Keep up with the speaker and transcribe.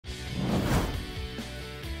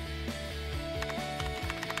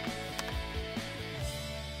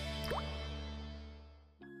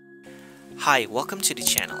Hi, welcome to the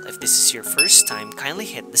channel. If this is your first time, kindly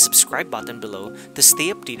hit the subscribe button below to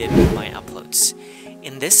stay updated with my uploads.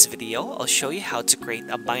 In this video, I'll show you how to create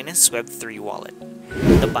a Binance Web3 wallet.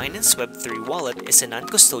 The Binance Web3 wallet is a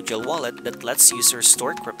non-custodial wallet that lets users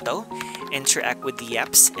store crypto, interact with the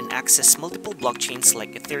apps, and access multiple blockchains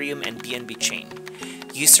like Ethereum and BNB chain.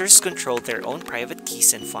 Users control their own private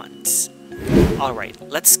keys and funds. Alright,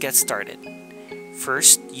 let's get started.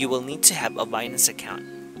 First, you will need to have a Binance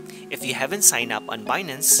account. If you haven't signed up on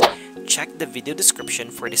Binance, check the video description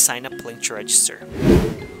for the sign up link to register.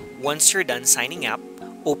 Once you're done signing up,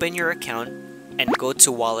 open your account and go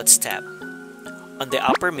to Wallets tab. On the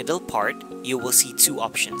upper middle part, you will see two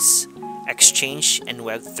options, Exchange and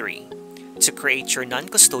Web3. To create your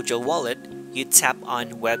non-custodial wallet, you tap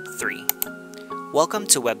on Web3. Welcome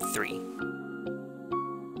to Web3.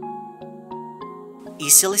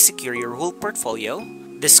 Easily secure your whole portfolio,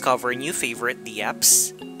 discover new favorite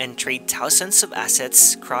apps, and trade thousands of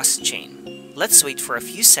assets cross-chain. Let's wait for a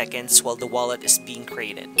few seconds while the wallet is being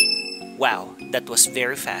created. Wow, that was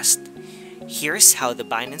very fast. Here's how the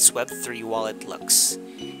Binance Web3 wallet looks.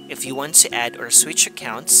 If you want to add or switch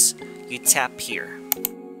accounts, you tap here.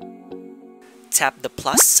 Tap the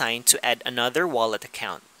plus sign to add another wallet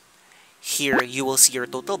account. Here you will see your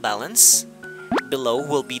total balance. Below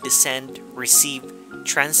will be the send, receive,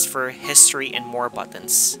 transfer, history, and more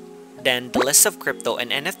buttons. Then the list of crypto and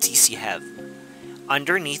NFTs you have.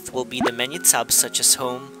 Underneath will be the menu tabs such as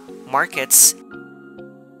Home, Markets,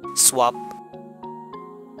 Swap,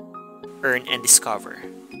 Earn, and Discover.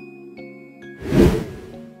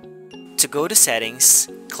 To go to Settings,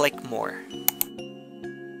 click More.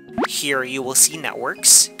 Here you will see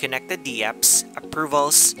Networks, Connected apps,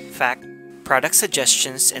 Approvals, Fact, Product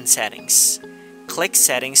Suggestions, and Settings. Click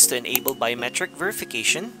Settings to enable biometric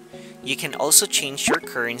verification. You can also change your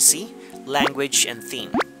currency, language, and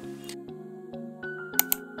theme.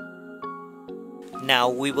 Now,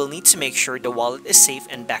 we will need to make sure the wallet is safe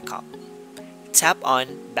and backup. Tap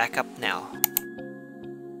on Backup Now.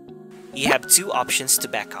 You have two options to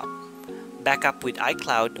backup. Backup with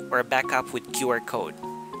iCloud or backup with QR code.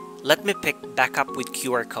 Let me pick Backup with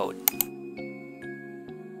QR code.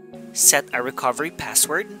 Set a recovery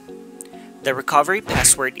password. The recovery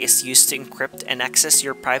password is used to encrypt and access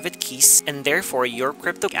your private keys and therefore your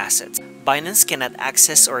crypto assets. Binance cannot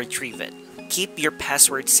access or retrieve it. Keep your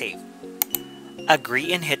password safe.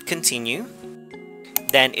 Agree and hit continue.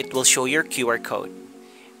 Then it will show your QR code.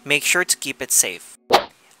 Make sure to keep it safe.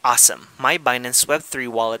 Awesome! My Binance Web3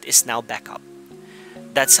 wallet is now backup.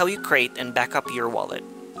 That's how you create and backup your wallet.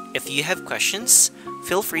 If you have questions,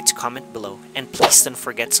 feel free to comment below, and please don't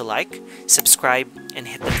forget to like, subscribe, and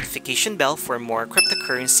hit the notification bell for more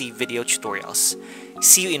cryptocurrency video tutorials.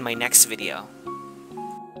 See you in my next video.